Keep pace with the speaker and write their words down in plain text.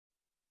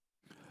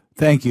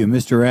Thank you.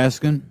 Mr.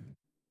 Raskin?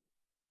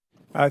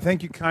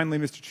 Thank you kindly,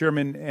 Mr.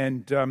 Chairman.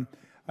 And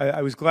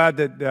I was glad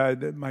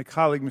that my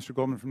colleague, Mr.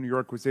 Goldman from New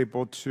York, was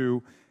able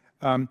to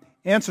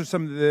answer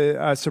some of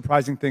the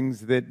surprising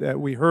things that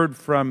we heard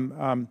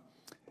from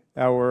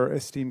our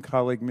esteemed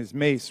colleague, Ms.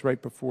 Mace,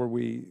 right before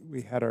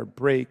we had our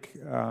break.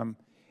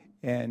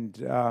 It's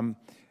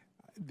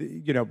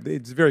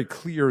very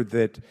clear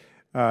that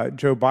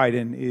Joe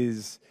Biden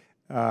is,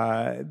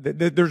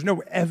 there's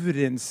no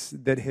evidence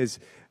that has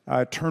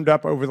turned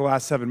up over the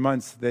last 7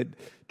 months that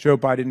Joe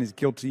Biden is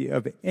guilty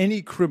of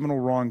any criminal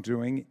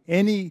wrongdoing,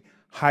 any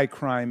high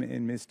crime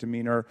and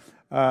misdemeanor,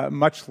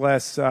 much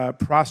less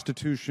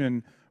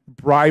prostitution,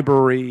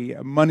 bribery,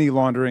 money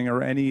laundering,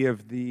 or any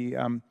of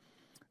the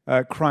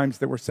crimes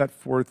that were set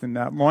forth in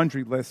that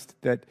laundry list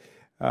that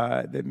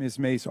Ms.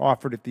 Mace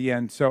offered at the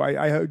end. So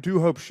I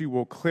do hope she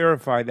will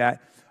clarify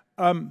that.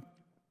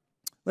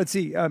 Let's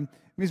see,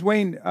 Ms.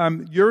 Wayne,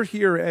 you're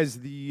here as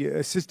the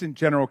Assistant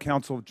General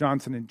Counsel of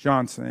Johnson &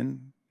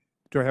 Johnson.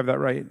 Do I have that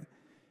right?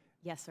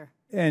 Yes, sir.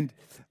 And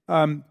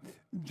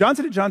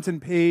Johnson & Johnson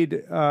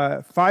paid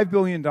 $5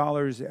 billion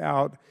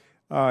out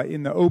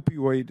in the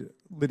opioid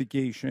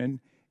litigation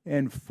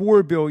and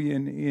 $4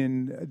 billion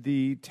in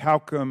the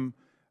talcum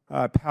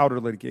powder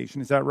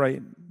litigation. Is that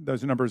right?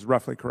 Those numbers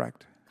roughly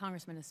correct?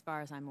 Congressman, as far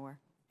as I'm aware.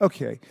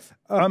 Okay.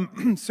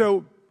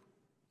 So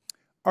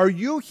are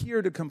you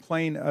here to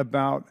complain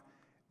about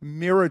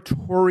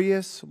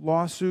meritorious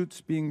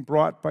lawsuits being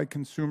brought by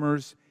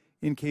consumers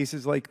in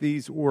cases like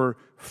these, or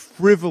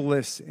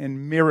frivolous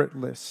and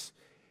meritless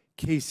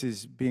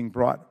cases being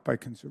brought by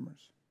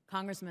consumers?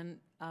 Congressman,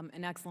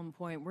 an excellent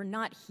point. We're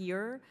not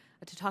here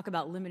to talk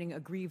about limiting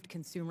aggrieved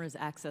consumers'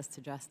 access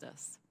to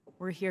justice.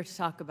 We're here to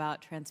talk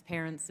about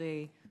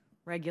transparency,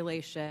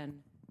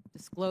 regulation,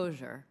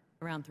 disclosure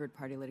around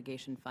third-party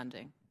litigation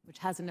funding, which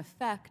has an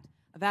effect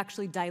of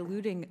actually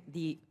diluting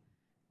the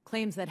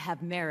claims that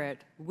have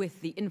merit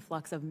with the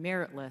influx of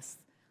meritless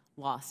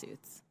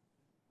lawsuits.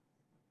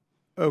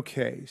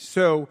 Okay,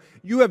 so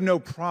you have no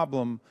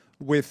problem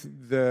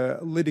with the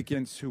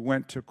litigants who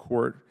went to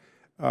court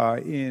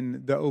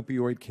in the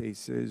opioid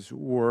cases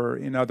or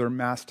in other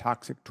mass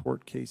toxic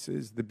tort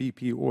cases, the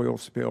BP oil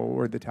spill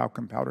or the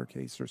talcum powder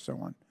case or so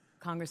on?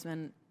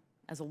 Congressman,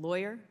 as a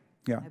lawyer,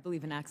 yeah, I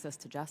believe in access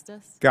to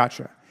justice.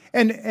 Gotcha.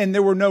 And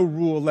there were no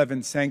Rule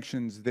 11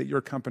 sanctions that your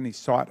company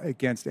sought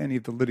against any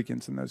of the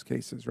litigants in those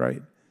cases,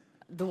 right?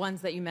 The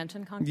ones that you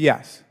mentioned, Congressman?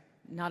 Yes.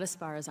 Not as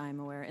far as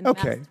I'm aware. In the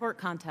mass tort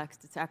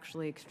context, it's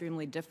actually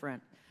extremely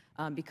different.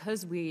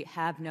 Because we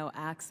have no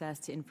access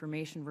to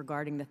information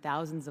regarding the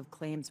thousands of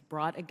claims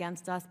brought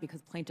against us,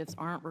 because plaintiffs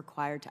aren't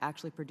required to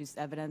actually produce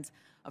evidence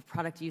of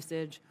product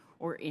usage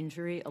or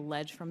injury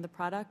alleged from the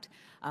product,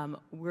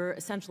 we're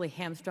essentially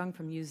hamstrung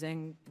from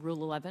using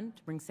Rule 11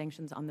 to bring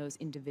sanctions on those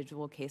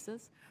individual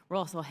cases. We're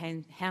also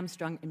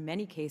hamstrung in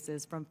many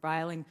cases from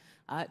filing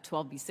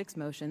 12b6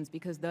 motions,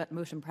 because that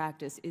motion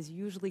practice is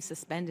usually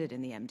suspended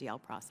in the MDL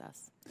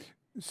process.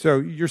 So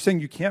you're saying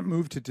you can't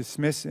move to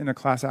dismiss in a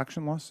class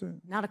action lawsuit?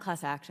 Not a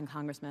class action,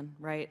 Congressman,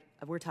 right?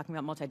 We're talking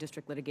about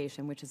multi-district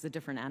litigation, which is a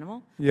different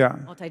animal. Yeah.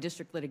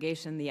 Multi-district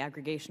litigation, the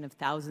aggregation of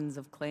thousands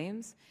of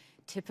claims.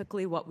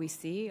 Typically what we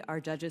see are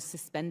judges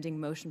suspending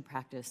motion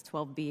practice,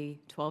 12B,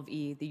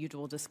 12E, the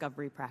usual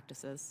discovery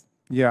practices.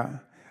 Yeah.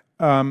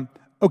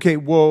 Okay,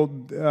 well,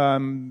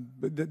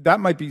 that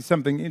might be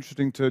something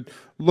interesting to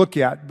look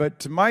at, but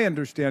to my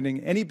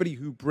understanding, anybody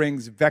who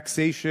brings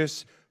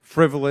vexatious,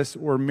 frivolous,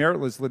 or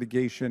meritless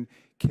litigation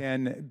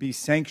can be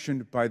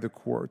sanctioned by the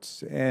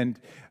courts. And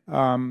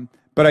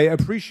but I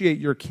appreciate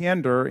your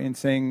candor in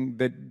saying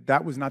that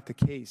that was not the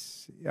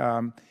case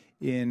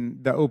in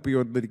the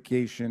opioid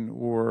litigation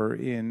or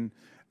in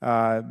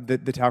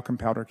the talcum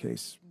powder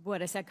case.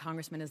 What I said,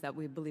 Congressman, is that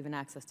we believe in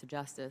access to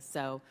justice.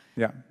 So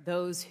yeah,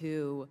 those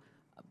who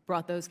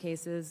brought those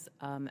cases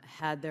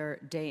had their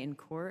day in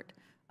court.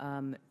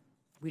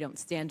 We don't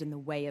stand in the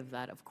way of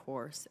that, of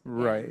course.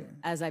 Right. And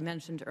as I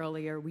mentioned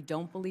earlier, we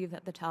don't believe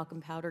that the talcum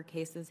powder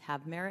cases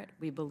have merit.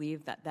 We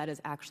believe that that is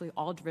actually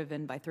all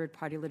driven by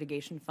third-party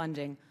litigation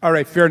funding. All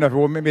right, fair enough.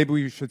 Well, maybe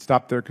we should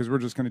stop there because we're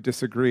just going to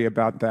disagree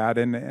about that.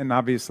 And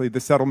obviously, the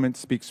settlement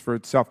speaks for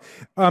itself.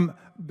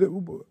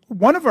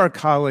 One of our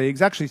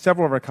colleagues, actually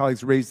several of our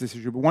colleagues raised this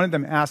issue, but one of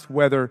them asked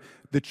whether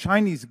the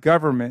Chinese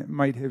government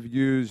might have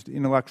used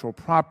intellectual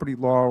property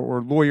law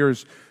or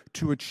lawyers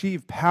to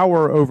achieve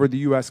power over the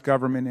U.S.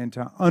 government and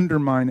to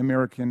undermine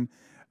American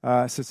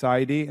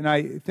society. And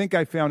I think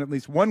I found at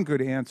least one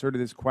good answer to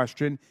this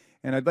question,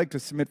 and I'd like to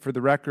submit for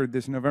the record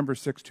this November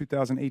 6,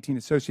 2018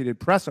 Associated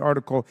Press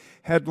article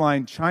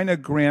headlined, "China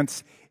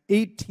Grants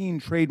 18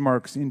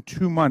 Trademarks in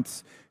 2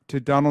 Months to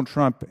Donald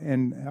Trump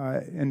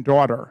and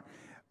Daughter."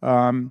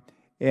 In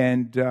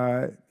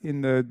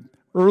the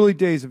early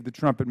days of the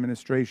Trump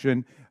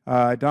administration,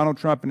 Donald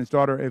Trump and his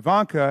daughter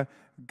Ivanka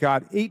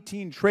got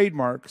 18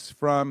 trademarks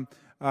from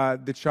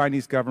the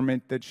Chinese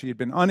government that she had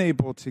been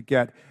unable to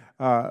get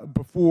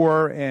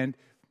before, and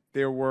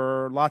there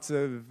were lots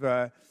of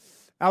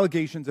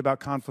allegations about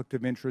conflict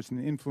of interest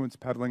and influence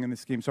peddling in the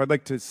scheme. So I'd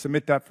like to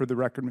submit that for the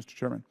record, Mr.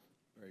 Chairman.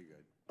 Very good.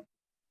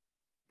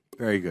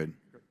 Very good.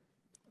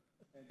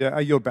 Yeah, I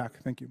yield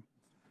back. Thank you.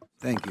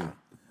 Thank you.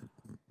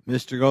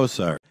 Mr.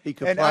 Gosar. He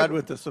complied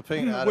with the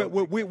subpoena.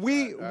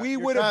 We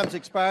would have time's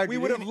expired. We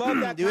would have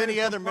loved that. Do kind any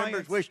of other compliance.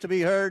 members wish to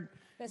be heard?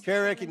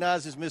 Chair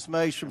recognizes Ms.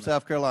 Mace from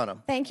South Carolina.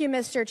 Thank you,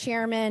 Mr.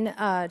 Chairman,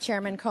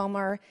 Chairman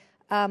Comer.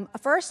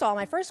 First of all,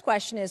 my first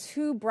question is,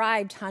 who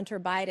bribed Hunter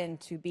Biden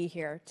to be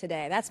here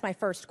today? That's my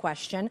first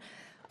question.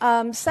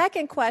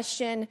 Second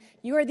question,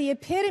 you are the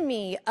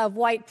epitome of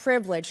white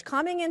privilege,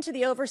 coming into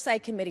the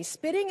Oversight Committee,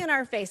 spitting in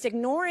our face,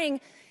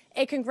 ignoring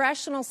a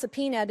congressional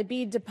subpoena to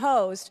be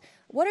deposed.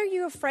 What are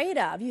you afraid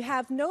of? You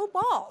have no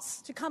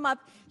balls to come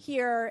up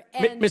here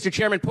and... Mr.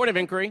 Chairman, point of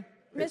inquiry.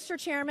 Mr.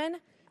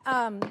 Chairman,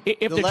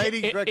 If The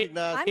ladies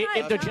recognize...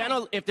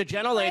 If the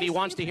gentlelady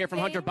wants to hear from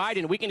Hunter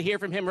Biden, we can hear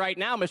from him right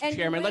now, Mr.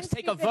 Chairman. Let's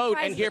take a vote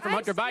and hear from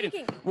Hunter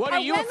Biden. What are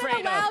you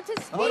afraid of?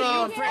 Hold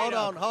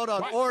on.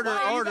 Order.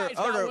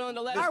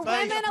 Are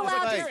women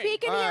allowed to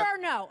speak in here or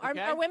no?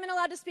 Are women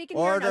allowed to speak in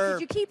here or no?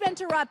 Could you keep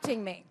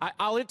interrupting me?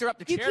 I'll interrupt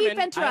the You chairman. keep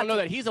interrupting. I don't know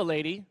that he's a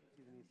lady.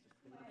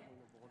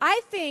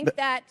 I think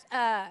that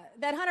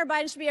Hunter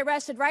Biden should be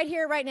arrested right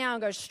here, right now,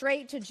 and go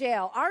straight to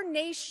jail. Our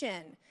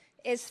nation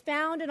is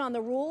founded on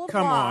the rule of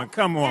law.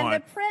 Come on.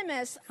 And the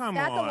premise that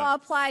the law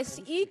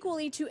applies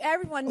equally to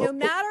everyone, no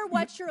matter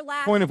what your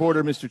last Point of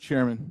order, Mr.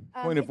 Chairman.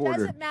 Point of It order.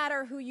 doesn't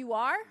matter who you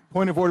are.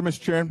 Point of order,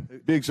 Mr.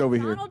 Chairman. Biggs over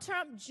here. Donald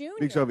Trump Jr.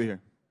 Biggs over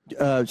here.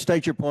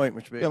 State your point,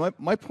 Mr. Biggs. Yeah,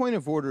 my point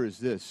of order is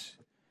this.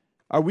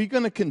 Are we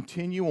going to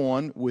continue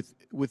on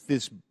with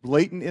this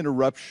blatant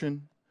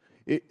interruption?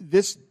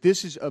 This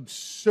is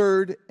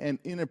absurd and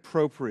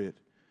inappropriate.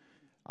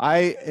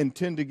 I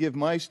intend to give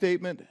my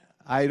statement.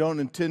 I don't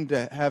intend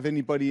to have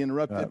anybody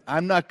interrupted.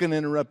 I'm not going to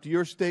interrupt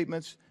your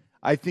statements.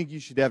 I think you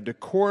should have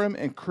decorum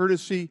and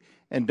courtesy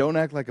and don't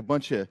act like a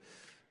bunch of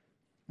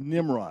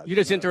nimrods. You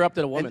just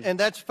interrupted a woman. And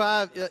that's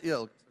 5.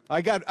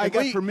 I got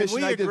permission.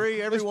 Can we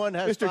agree everyone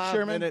has Mr. 5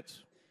 Chairman,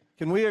 minutes?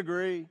 Can we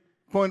agree?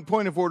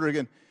 Point of order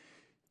again.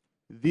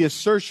 The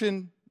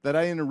assertion that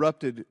I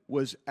interrupted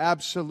was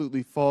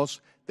absolutely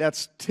false.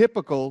 That's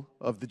typical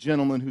of the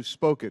gentleman who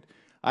spoke it.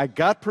 I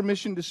got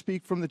permission to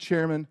speak from the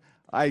chairman.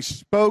 I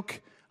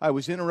spoke. I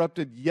was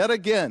interrupted yet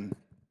again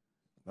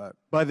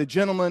by the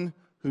gentleman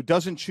who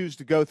doesn't choose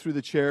to go through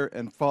the chair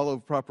and follow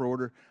proper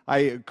order. I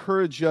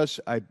encourage us,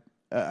 I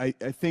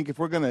think if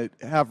we're going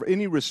to have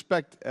any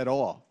respect at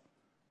all,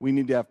 we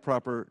need to have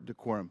proper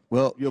decorum.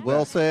 Well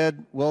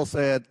said. Well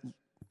said.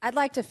 I'd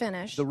like to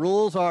finish. The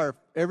rules are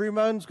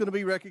everyone's going to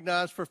be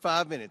recognized for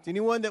 5 minutes.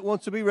 Anyone that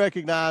wants to be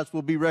recognized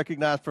will be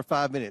recognized for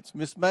 5 minutes.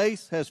 Ms.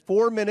 Mace has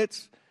 4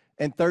 minutes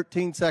and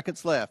 13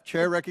 seconds left.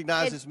 Chair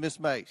recognizes Ms.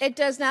 Mace. It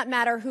does not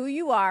matter who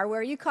you are,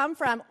 where you come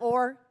from,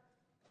 or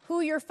who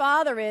your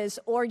father is,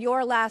 or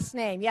your last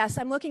name. Yes,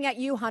 I'm looking at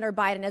you, Hunter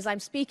Biden, as I'm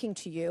speaking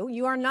to you.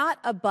 You are not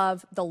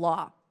above the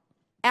law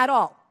at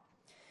all.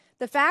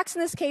 The facts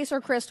in this case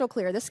are crystal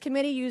clear. This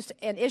committee used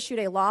and issued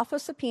a lawful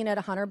subpoena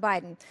to Hunter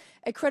Biden,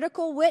 a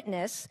critical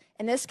witness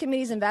in this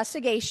committee's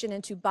investigation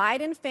into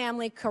Biden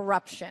family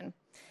corruption.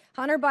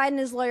 Hunter Biden and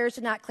his lawyers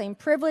did not claim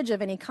privilege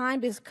of any kind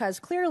because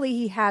clearly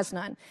he has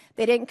none.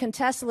 They didn't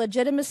contest the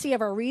legitimacy of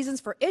our reasons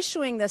for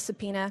issuing this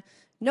subpoena,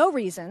 no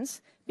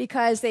reasons,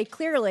 because they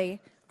clearly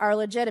are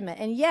legitimate.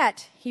 And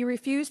yet he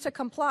refused to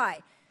comply.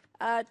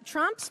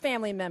 Trump's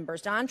family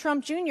members, Don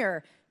Trump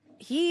Jr.,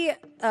 he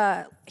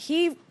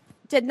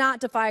did not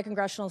defy a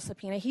congressional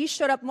subpoena. He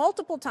showed up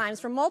multiple times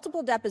for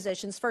multiple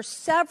depositions for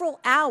several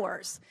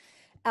hours.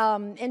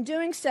 In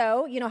doing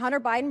so, Hunter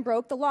Biden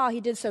broke the law. He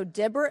did so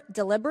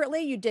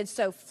deliberately. You did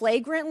so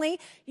flagrantly.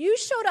 You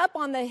showed up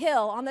on the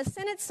Hill, on the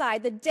Senate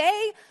side, the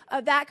day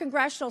of that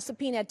congressional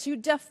subpoena to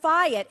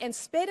defy it and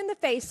spit in the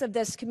face of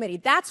this committee.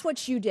 That's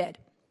what you did.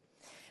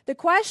 The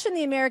question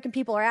the American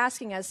people are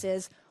asking us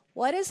is,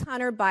 what is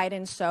Hunter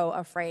Biden so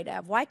afraid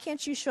of? Why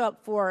can't you show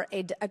up for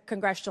a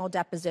congressional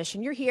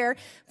deposition? You're here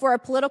for a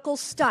political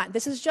stunt.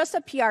 This is just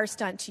a PR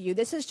stunt to you.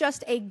 This is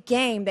just a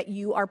game that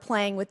you are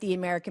playing with the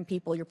American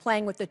people. You're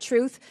playing with the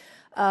truth.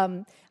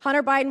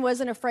 Hunter Biden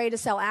wasn't afraid to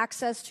sell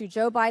access to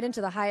Joe Biden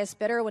to the highest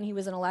bidder when he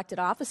was in elected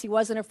office. He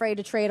wasn't afraid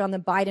to trade on the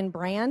Biden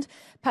brand,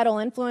 peddle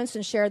influence,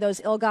 and share those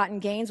ill-gotten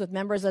gains with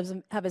members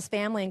of his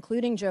family,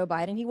 including Joe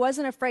Biden. He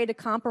wasn't afraid to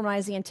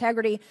compromise the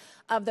integrity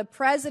of the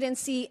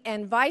presidency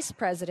and vice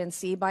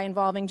presidency by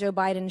involving Joe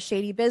Biden in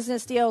shady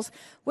business deals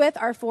with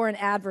our foreign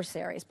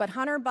adversaries. But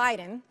Hunter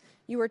Biden,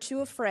 you were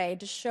too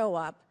afraid to show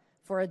up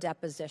for a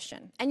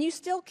deposition. And you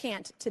still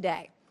can't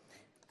today.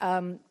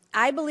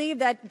 I believe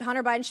that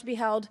Hunter Biden should be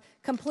held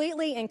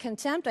completely in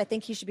contempt. I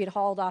think he should be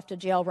hauled off to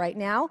jail right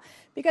now,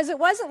 because it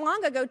wasn't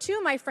long ago,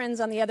 too, my friends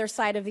on the other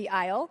side of the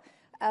aisle,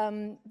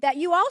 that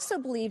you also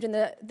believed in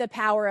the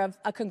power of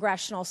a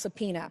congressional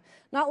subpoena.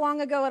 Not long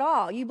ago at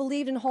all. You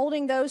believed in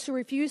holding those who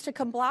refused to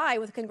comply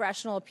with a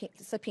congressional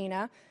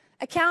subpoena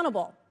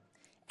accountable.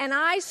 And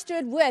I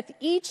stood with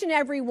each and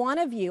every one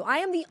of you. I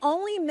am the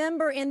only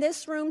member in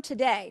this room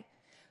today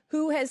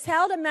who has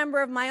held a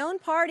member of my own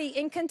party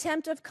in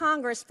contempt of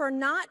Congress for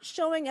not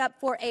showing up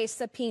for a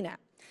subpoena.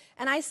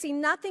 and I see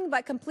nothing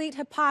but complete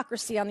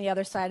hypocrisy on the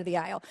other side of the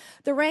aisle.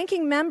 The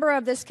ranking member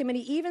of this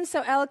committee even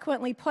so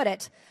eloquently put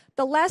it,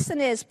 the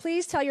lesson is,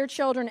 please tell your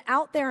children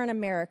out there in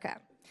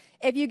America,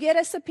 if you get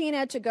a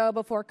subpoena to go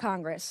before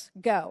Congress,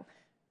 go.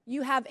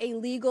 You have a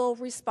legal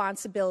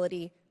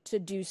responsibility to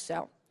do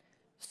so.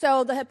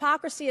 So the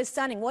hypocrisy is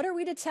stunning. What are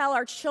we to tell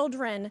our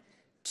children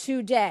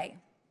today?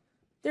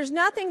 There's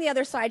nothing the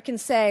other side can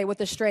say with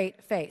a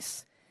straight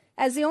face.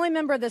 As the only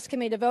member of this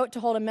committee to vote to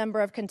hold a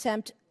member of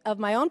contempt of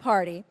my own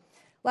party,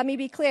 let me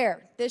be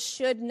clear, this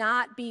should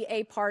not be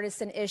a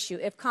partisan issue.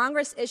 If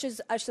Congress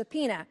issues a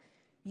subpoena,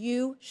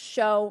 you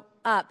show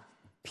up,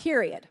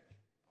 period.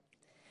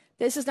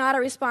 This is not a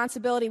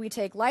responsibility we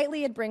take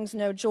lightly. It brings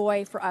no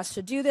joy for us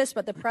to do this,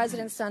 but the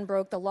president's son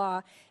broke the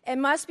law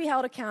and must be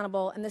held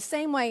accountable in the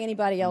same way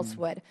anybody else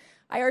would.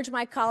 I urge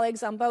my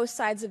colleagues on both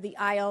sides of the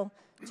aisle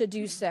to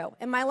do so.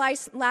 And my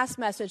last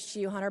message to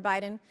you, Hunter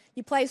Biden,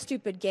 you play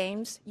stupid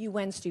games, you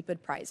win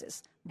stupid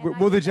prizes.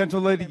 Will the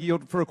gentlelady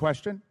yield for a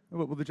question?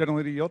 Will the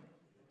gentlelady yield?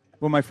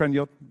 Will my friend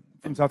yield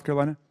from South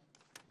Carolina?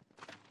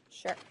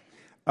 Sure.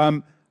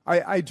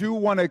 I do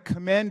want to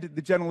commend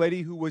the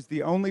gentlelady who was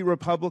the only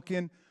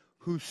Republican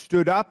who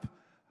stood up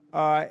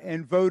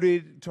and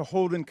voted to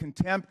hold in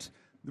contempt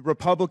the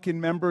Republican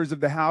members of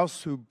the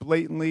House who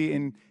blatantly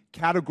and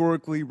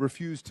categorically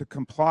refused to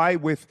comply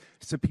with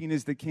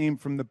subpoenas that came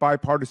from the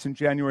bipartisan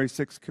January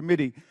 6th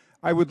committee.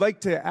 I would like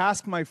to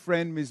ask my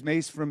friend, Ms.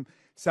 Mace from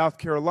South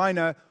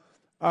Carolina,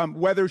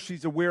 whether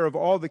she's aware of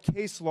all the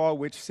case law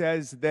which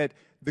says that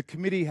the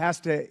committee has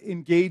to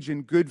engage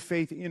in good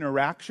faith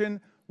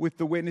interaction with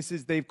the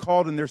witnesses they've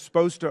called, and they're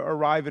supposed to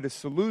arrive at a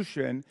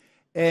solution.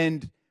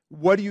 And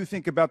what do you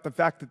think about the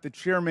fact that the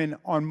chairman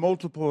on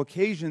multiple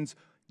occasions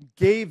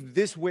gave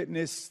this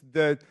witness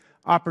the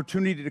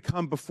opportunity to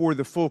come before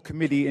the full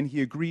committee, and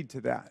he agreed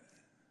to that?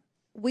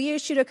 We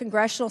issued a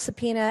congressional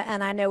subpoena,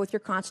 and I know with your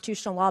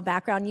constitutional law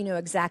background, you know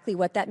exactly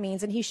what that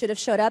means, and he should have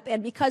showed up.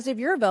 And because of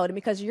your vote and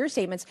because of your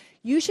statements,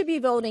 you should be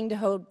voting to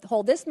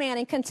hold this man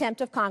in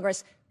contempt of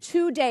Congress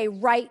today,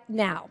 right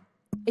now,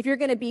 if you're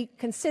going to be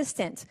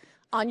consistent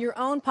on your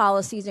own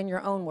policies and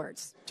your own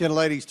words.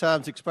 Gentlelady's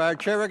time's expired.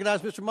 Chair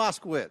recognizes Mr.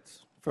 Moskowitz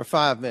for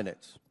 5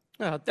 minutes.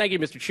 Thank you,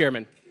 Mr.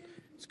 Chairman.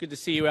 It's good to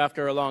see you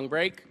after a long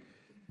break.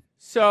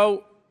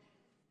 So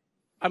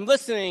I'm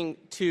listening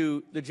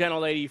to the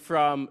gentlelady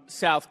from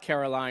South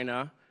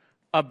Carolina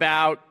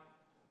about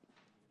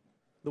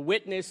the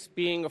witness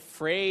being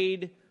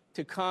afraid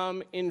to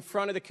come in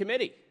front of the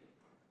committee.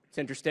 It's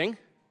interesting.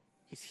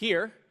 He's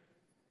here.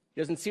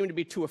 He doesn't seem to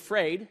be too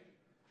afraid.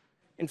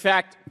 In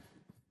fact,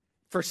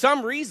 for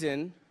some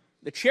reason,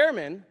 the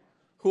chairman,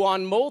 who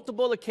on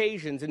multiple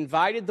occasions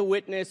invited the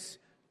witness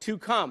to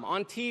come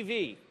on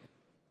TV,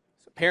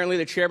 so apparently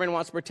the chairman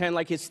wants to pretend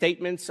like his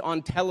statements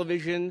on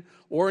television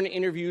or in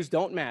interviews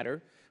don't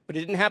matter, but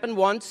it didn't happen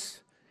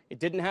once, it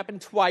didn't happen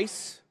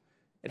twice,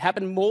 it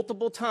happened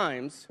multiple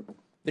times.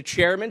 The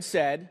chairman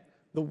said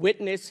the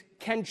witness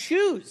can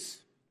choose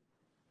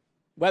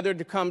whether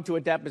to come to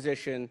a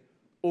deposition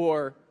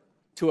or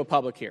to a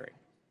public hearing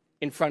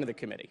in front of the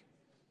committee.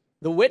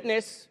 The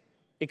witness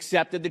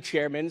accepted the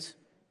chairman's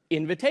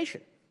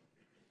invitation.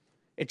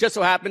 It just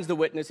so happens the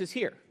witness is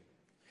here.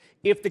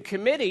 If the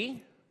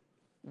committee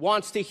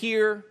wants to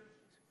hear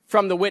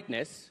from the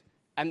witness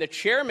and the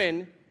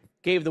chairman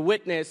gave the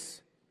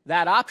witness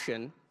that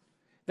option,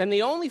 then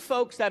the only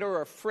folks that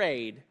are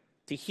afraid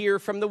to hear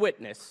from the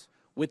witness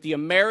with the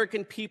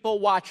American people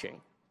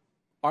watching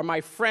are my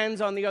friends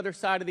on the other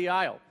side of the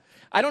aisle.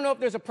 I don't know if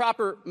there's a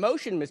proper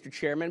motion, Mr.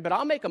 Chairman, but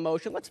I'll make a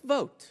motion. Let's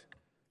vote.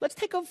 Let's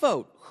take a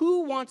vote.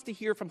 Who wants to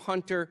hear from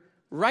Hunter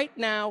right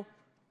now,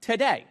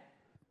 today?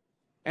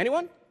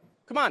 Anyone?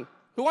 Come on.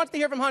 Who wants to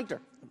hear from Hunter?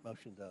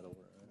 Motion's out of order.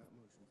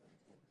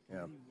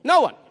 Yeah.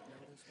 No one.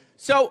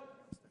 So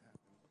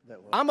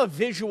I'm a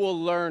visual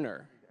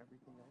learner,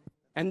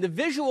 and the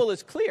visual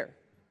is clear.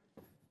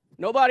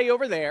 Nobody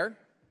over there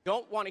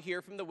don't want to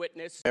hear from the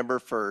witness. Member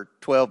for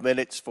 12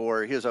 minutes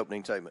for his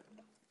opening statement.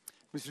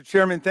 Mr.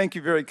 Chairman, thank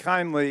you very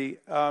kindly.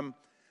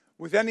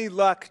 With any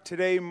luck,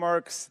 today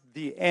marks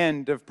the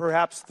end of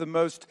perhaps the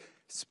most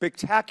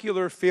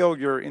spectacular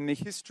failure in the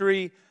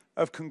history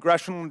of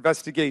congressional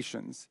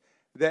investigations,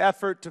 the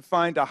effort to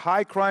find a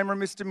high crime or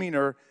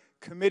misdemeanor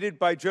committed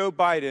by Joe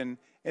Biden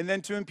and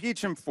then to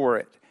impeach him for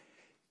it.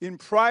 In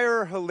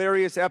prior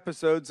hilarious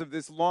episodes of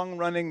this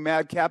long-running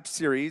madcap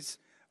series,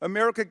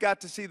 America got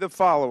to see the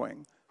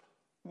following.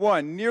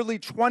 1, nearly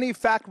 20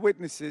 fact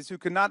witnesses who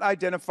could not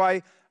identify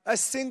a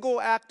single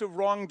act of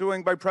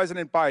wrongdoing by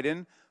President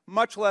Biden,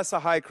 much less a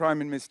high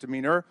crime and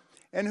misdemeanor,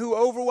 and who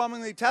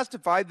overwhelmingly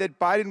testified that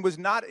Biden was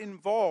not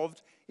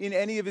involved in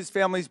any of his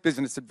family's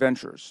business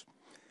adventures.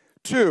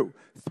 2,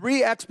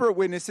 3 expert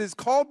witnesses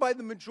called by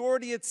the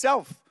majority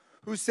itself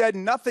who said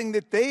nothing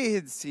that they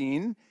had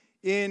seen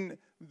in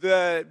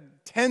the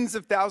tens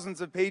of thousands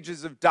of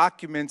pages of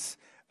documents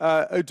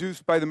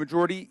adduced by the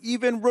majority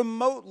even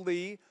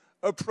remotely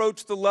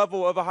approached the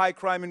level of a high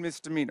crime and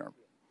misdemeanor.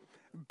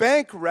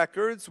 Bank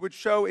records which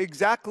show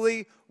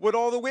exactly what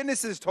all the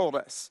witnesses told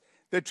us,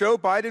 that Joe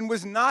Biden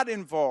was not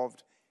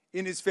involved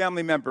in his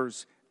family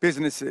members'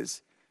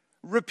 businesses.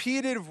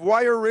 Repeated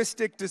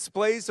voyeuristic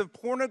displays of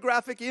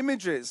pornographic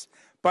images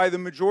by the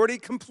majority,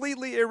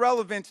 completely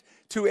irrelevant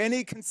to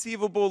any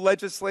conceivable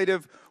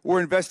legislative or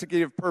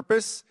investigative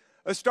purpose.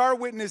 A star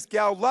witness,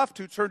 Gal Luft,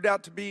 who turned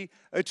out to be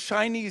a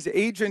Chinese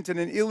agent and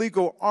an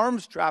illegal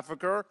arms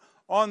trafficker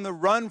on the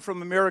run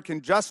from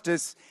American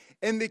justice.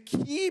 And the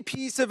key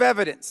piece of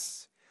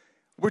evidence,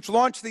 which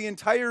launched the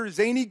entire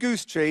zany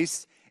goose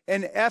chase,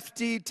 an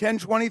FD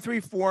 1023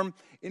 form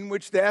in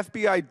which the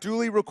FBI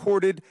duly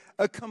recorded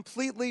a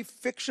completely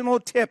fictional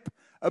tip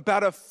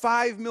about a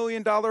 $5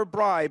 million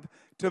bribe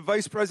to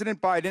Vice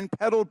President Biden,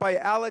 peddled by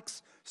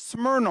Alex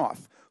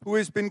Smirnoff, who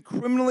has been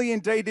criminally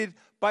indicted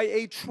by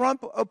a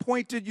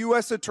Trump-appointed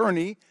U.S.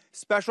 attorney,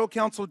 Special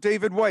Counsel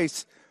David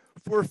Weiss,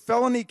 for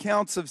felony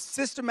counts of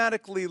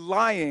systematically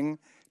lying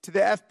to the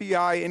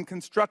FBI and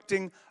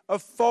constructing a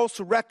false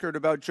record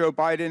about Joe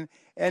Biden,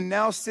 and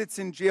now sits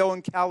in jail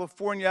in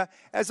California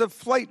as a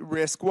flight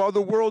risk while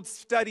the world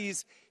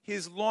studies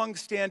his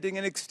long-standing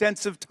and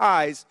extensive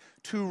ties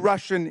to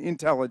Russian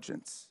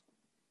intelligence.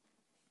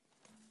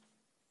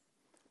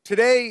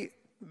 Today,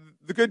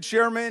 the good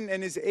chairman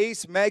and his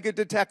ace MAGA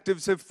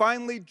detectives have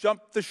finally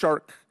jumped the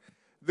shark.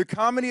 The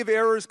comedy of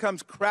errors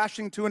comes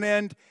crashing to an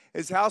end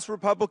as House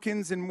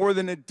Republicans in more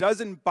than a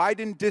dozen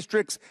Biden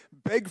districts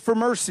beg for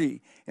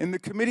mercy, and the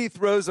committee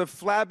throws a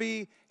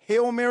flabby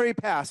Hail Mary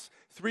pass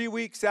 3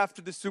 weeks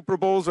after the Super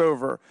Bowl's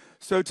over.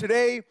 So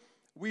today,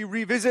 we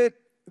revisit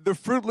the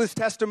fruitless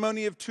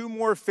testimony of two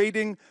more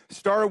fading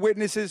star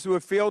witnesses who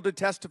have failed to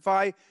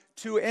testify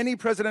to any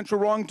presidential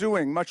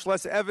wrongdoing, much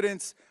less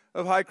evidence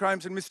of high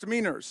crimes and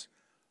misdemeanors.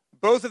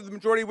 Both of the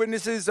majority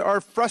witnesses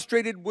are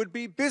frustrated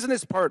would-be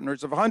business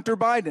partners of Hunter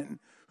Biden,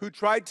 who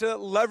tried to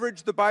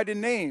leverage the Biden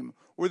name,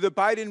 or the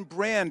Biden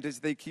brand, as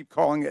they keep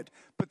calling it.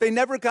 But they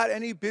never got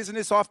any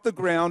business off the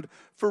ground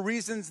for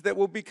reasons that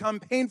will become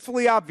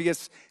painfully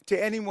obvious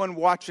to anyone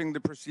watching the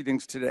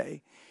proceedings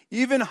today.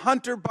 Even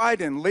Hunter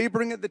Biden,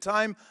 laboring at the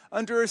time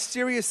under a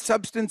serious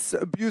substance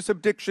abuse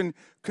addiction,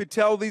 could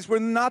tell these were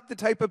not the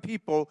type of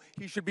people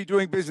he should be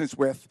doing business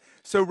with.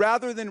 So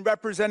rather than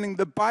representing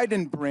the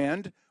Biden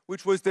brand,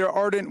 which was their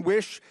ardent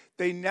wish,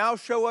 they now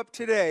show up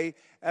today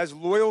as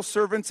loyal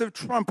servants of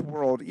Trump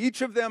world,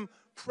 each of them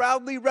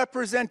proudly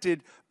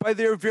represented by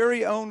their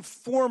very own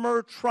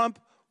former Trump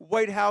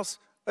White House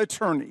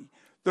attorney.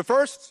 The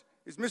first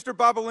is Mr.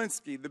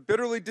 Bobulinski, the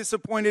bitterly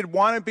disappointed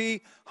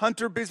wannabe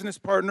Hunter business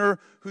partner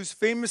whose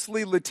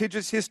famously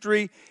litigious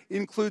history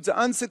includes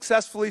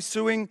unsuccessfully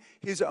suing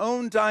his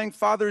own dying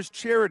father's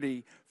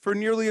charity for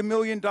nearly $1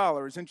 million,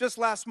 and just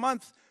last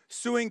month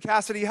suing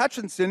Cassidy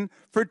Hutchinson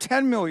for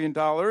 $10 million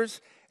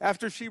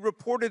after she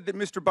reported that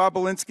Mr.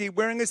 Bobulinski,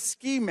 wearing a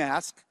ski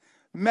mask,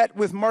 met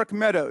with Mark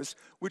Meadows,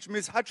 which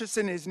Ms.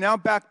 Hutchinson is now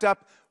backed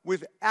up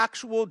with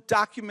actual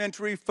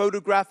documentary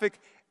photographic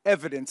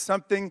evidence,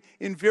 something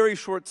in very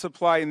short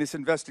supply in this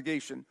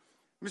investigation.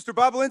 Mr.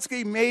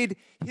 Bobulinski made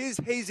his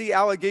hazy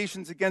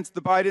allegations against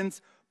the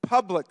Bidens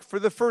public for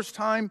the first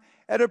time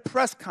at a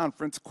press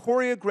conference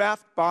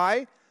choreographed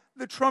by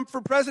the Trump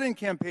for President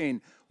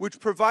campaign, which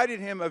provided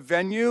him a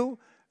venue,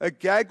 a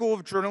gaggle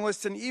of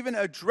journalists, and even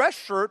a dress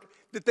shirt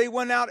that they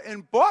went out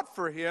and bought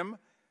for him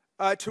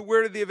to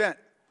wear to the event.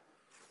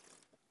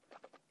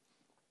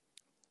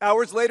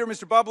 Hours later,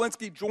 Mr.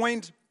 Bobulinski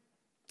joined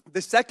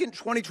the second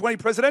 2020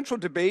 presidential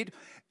debate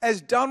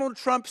as Donald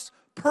Trump's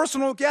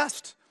personal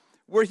guest,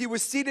 where he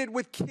was seated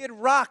with Kid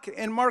Rock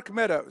and Mark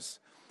Meadows.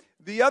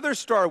 The other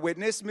star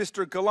witness,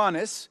 Mr.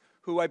 Galanis,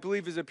 who I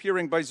believe is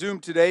appearing by Zoom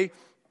today,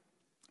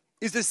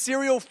 is a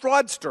serial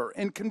fraudster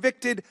and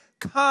convicted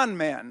con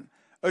man,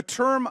 a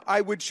term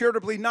I would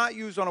charitably not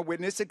use on a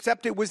witness,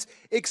 except it was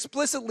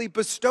explicitly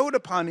bestowed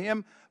upon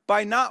him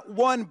by not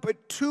one,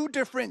 but two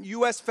different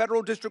U.S.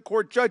 federal district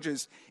court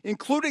judges,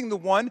 including the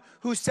one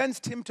who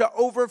sentenced him to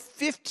over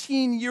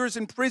 15 years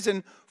in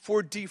prison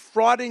for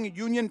defrauding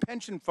union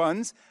pension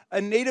funds,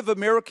 a Native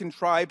American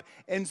tribe,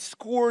 and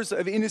scores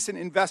of innocent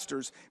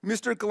investors.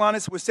 Mr.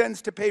 Galanis was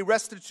sentenced to pay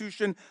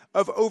restitution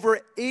of over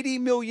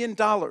 $80 million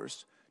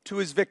to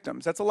his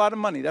victims. That's a lot of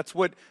money. That's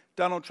what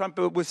Donald Trump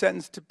was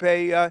sentenced to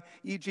pay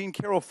E. Jean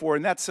Carroll for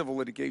in that civil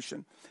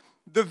litigation.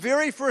 The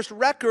very first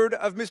record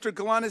of Mr.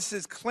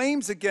 Galanis'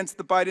 claims against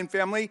the Biden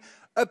family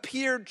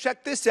appeared,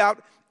 check this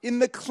out, in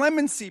the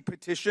clemency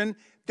petition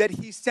that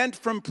he sent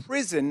from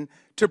prison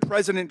to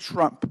President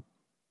Trump.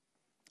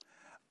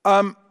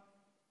 But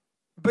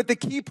the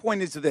key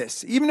point is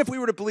this: even if we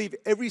were to believe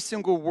every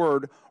single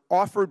word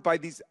offered by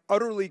these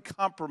utterly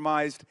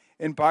compromised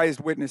and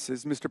biased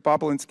witnesses, Mr.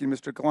 Bobulinski and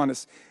Mr.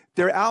 Galanis,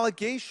 their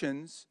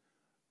allegations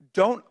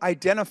don't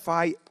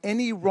identify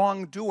any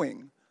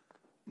wrongdoing,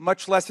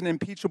 much less an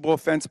impeachable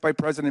offense by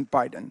President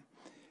Biden.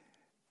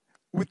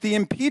 With the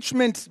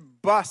impeachment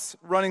bus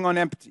running on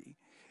empty,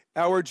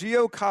 our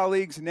GO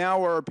colleagues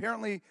now are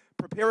apparently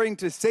preparing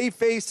to save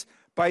face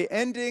by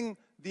ending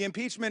the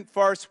impeachment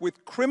farce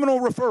with criminal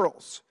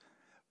referrals.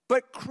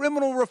 But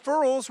criminal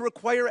referrals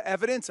require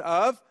evidence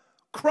of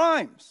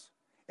crimes.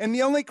 And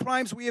the only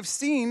crimes we have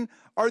seen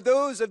are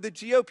those of the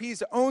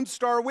GOP's own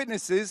star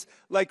witnesses,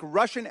 like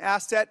Russian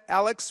asset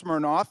Alex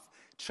Smirnov,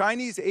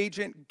 Chinese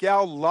agent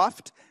Gal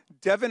Luft,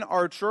 Devin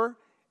Archer,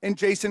 and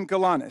Jason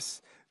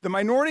Galanis. The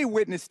minority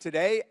witness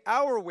today,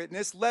 our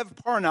witness, Lev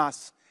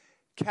Parnas,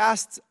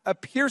 casts a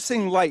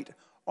piercing light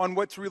on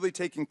what's really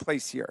taking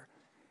place here.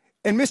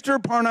 And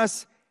Mr.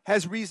 Parnas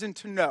has reason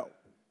to know.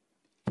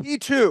 He,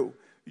 too,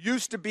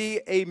 used to be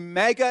a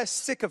mega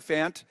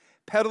sycophant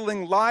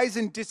peddling lies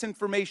and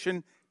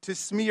disinformation to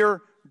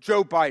smear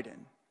Joe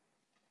Biden.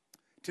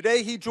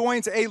 Today, he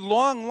joins a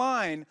long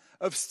line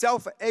of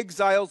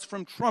self-exiles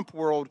from Trump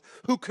world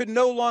who could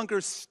no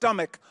longer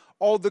stomach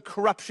all the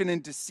corruption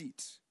and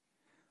deceit.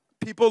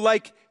 People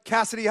like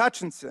Cassidy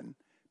Hutchinson,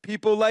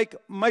 people like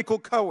Michael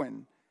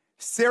Cohen,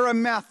 Sarah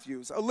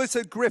Matthews,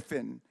 Alyssa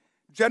Griffin,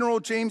 General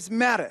James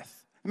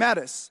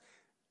Mattis,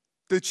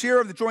 the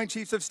chair of the Joint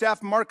Chiefs of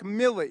Staff, Mark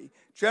Milley,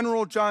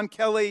 General John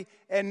Kelly,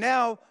 and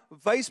now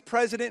Vice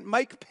President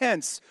Mike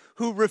Pence,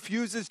 who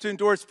refuses to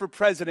endorse for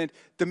president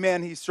the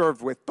man he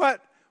served with.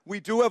 But we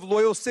do have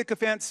loyal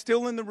sycophants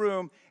still in the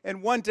room,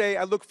 and one day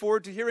I look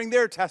forward to hearing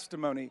their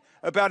testimony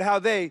about how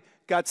they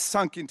got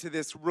sunk into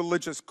this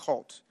religious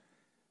cult.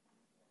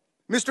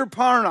 Mr.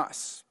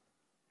 Parnas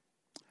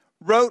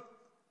wrote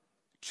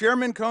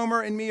Chairman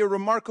Comer and me a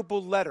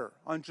remarkable letter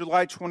on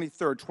July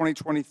 23rd,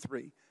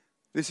 2023.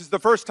 This is the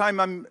first time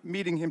I'm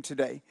meeting him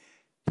today.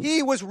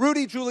 He was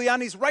Rudy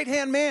Giuliani's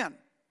right-hand man,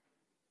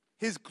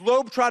 his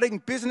globe-trotting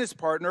business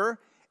partner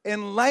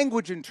and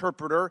language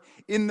interpreter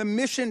in the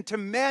mission to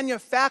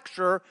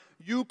manufacture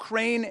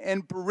Ukraine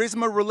and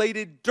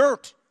Burisma-related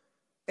dirt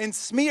and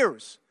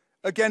smears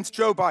against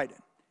Joe Biden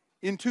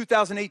in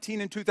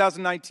 2018 and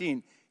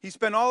 2019. He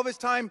spent all of his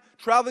time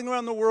traveling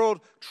around the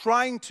world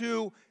trying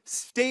to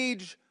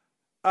stage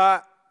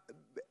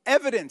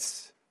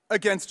evidence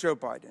against Joe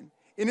Biden.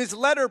 In his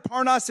letter,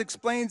 Parnas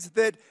explains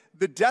that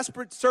the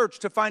desperate search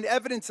to find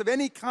evidence of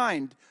any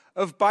kind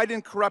of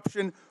Biden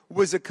corruption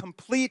was a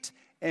complete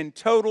and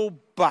total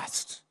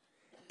bust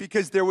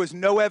because there was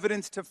no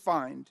evidence to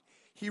find.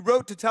 He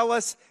wrote to tell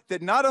us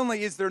that not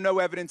only is there no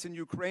evidence in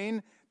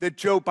Ukraine that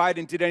Joe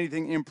Biden did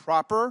anything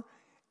improper,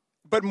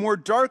 but more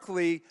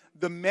darkly,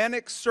 the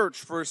manic search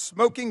for a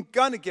smoking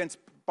gun against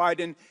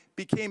Biden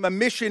became a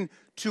mission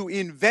to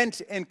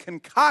invent and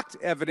concoct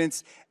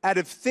evidence out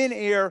of thin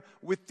air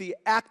with the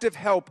active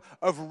help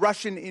of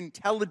Russian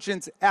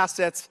intelligence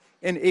assets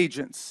and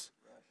agents.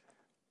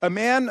 A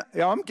man,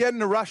 I'm getting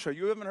to Russia.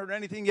 You haven't heard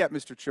anything yet,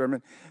 Mr.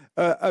 Chairman.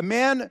 A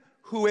man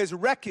who has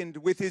reckoned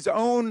with his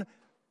own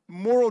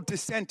moral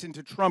descent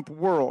into Trump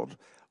world.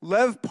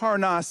 Lev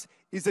Parnas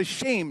is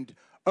ashamed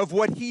of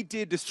what he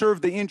did to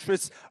serve the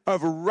interests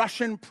of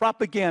Russian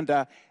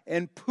propaganda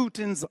and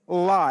Putin's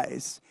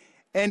lies.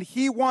 And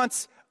he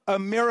wants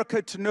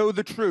America to know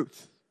the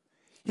truth.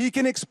 He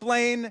can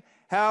explain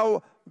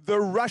how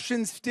the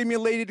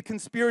Russian-stimulated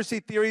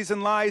conspiracy theories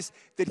and lies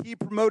that he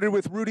promoted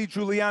with Rudy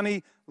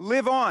Giuliani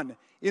live on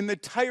in the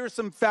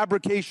tiresome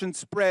fabrication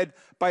spread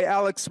by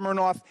Alex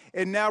Smirnov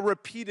and now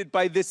repeated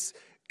by this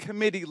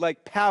committee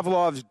like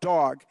Pavlov's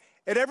dog.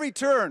 At every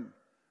turn,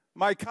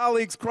 my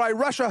colleagues cry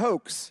Russia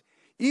hoax,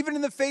 even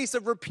in the face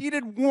of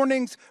repeated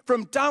warnings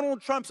from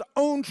Donald Trump's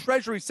own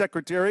Treasury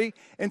Secretary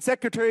and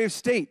Secretary of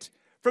State,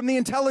 from the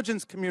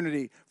intelligence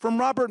community, from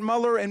Robert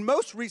Mueller, and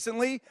most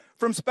recently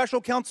from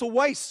Special Counsel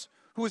Weiss,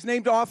 who was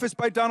named to office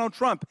by Donald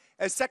Trump.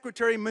 As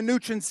Secretary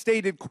Mnuchin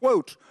stated,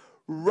 quote,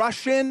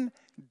 Russian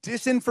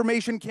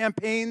disinformation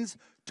campaigns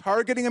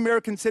targeting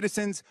American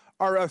citizens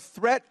are a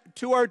threat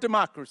to our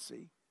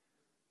democracy.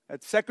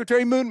 That's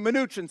Secretary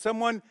Mnuchin,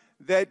 someone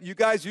that you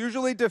guys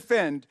usually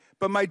defend,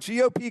 but my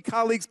GOP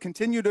colleagues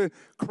continue to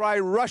cry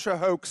Russia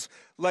hoax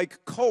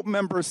like cult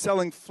members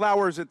selling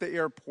flowers at the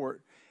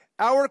airport.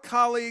 Our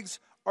colleagues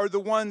are the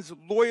ones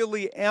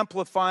loyally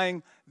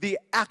amplifying the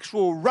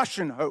actual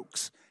Russian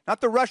hoax.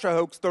 Not the Russia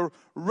hoax, the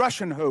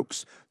Russian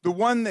hoax, the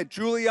one that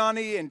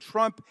Giuliani and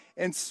Trump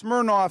and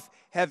Smirnov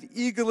have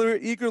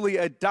eagerly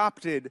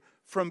adopted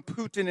from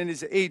Putin and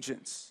his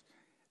agents.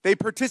 They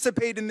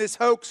participate in this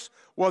hoax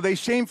while they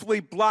shamefully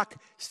block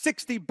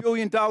 $60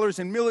 billion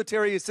in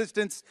military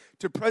assistance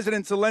to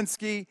President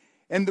Zelensky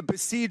and the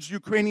besieged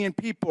Ukrainian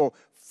people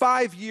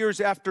 5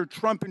 years after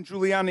Trump and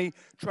Giuliani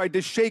tried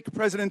to shake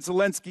President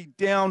Zelensky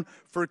down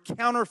for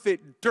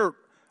counterfeit dirt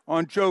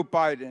on Joe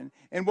Biden.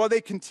 And while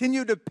they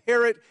continue to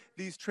parrot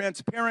these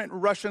transparent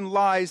Russian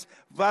lies,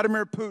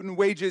 Vladimir Putin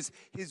wages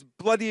his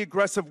bloody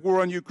aggressive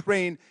war on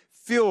Ukraine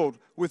filled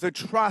with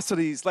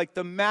atrocities like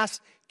the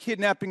mass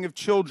kidnapping of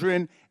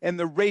children and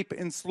the rape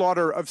and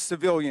slaughter of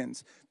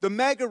civilians. The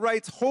MAGA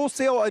right's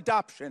wholesale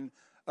adoption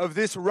of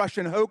this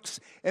Russian hoax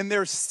and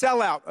their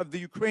sellout of the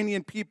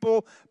Ukrainian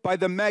people by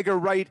the MAGA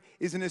right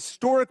is an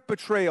historic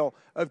betrayal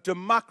of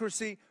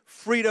democracy,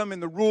 freedom,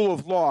 and the rule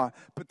of law.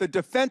 But the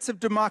defense of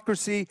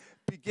democracy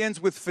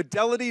begins with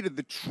fidelity to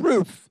the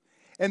truth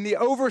and the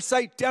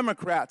oversight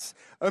Democrats,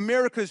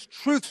 America's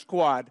truth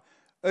squad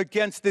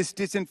against this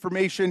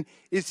disinformation,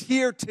 is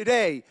here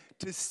today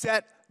to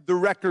set the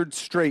record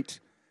straight.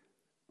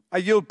 I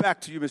yield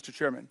back to you, Mr.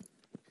 Chairman.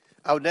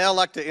 I would now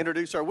like to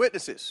introduce our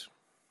witnesses.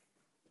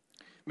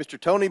 Mr.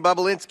 Tony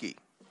Bobulinski.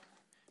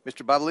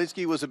 Mr.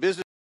 Bobulinski was a business